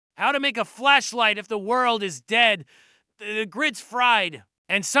How to make a flashlight if the world is dead. The grid's fried,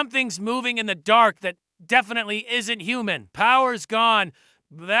 and something's moving in the dark that definitely isn't human. Power's gone.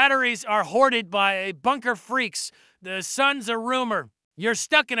 Batteries are hoarded by bunker freaks. The sun's a rumor. You're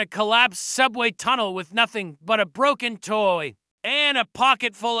stuck in a collapsed subway tunnel with nothing but a broken toy and a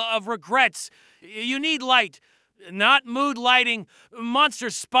pocket full of regrets. You need light, not mood lighting, monster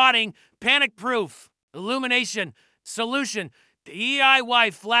spotting, panic proof, illumination, solution,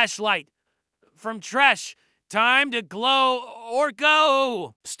 DIY flashlight. From trash, time to glow or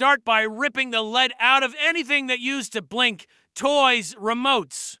go. Start by ripping the lead out of anything that used to blink. Toys,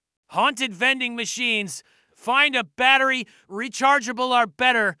 remotes, haunted vending machines. Find a battery, rechargeable are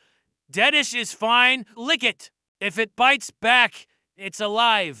better. Deadish is fine, lick it. If it bites back, it's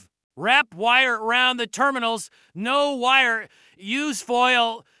alive. Wrap wire around the terminals, no wire. Use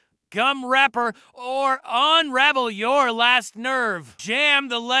foil, gum wrapper, or unravel your last nerve. Jam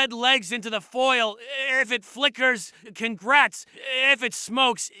the lead legs into the foil. If it flickers, congrats. If it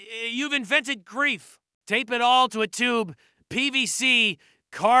smokes, you've invented grief. Tape it all to a tube. PVC,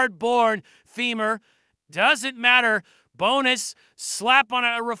 cardboard, femur. Doesn't matter. Bonus, slap on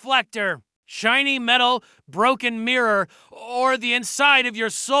a reflector. Shiny metal, broken mirror, or the inside of your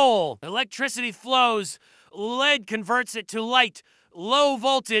soul. Electricity flows. Lead converts it to light. Low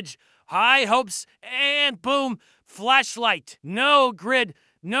voltage, high hopes, and boom, flashlight. No grid,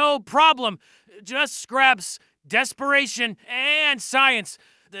 no problem. Just scraps, desperation, and science.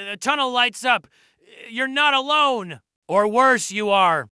 The tunnel lights up. You're not alone. Or worse, you are.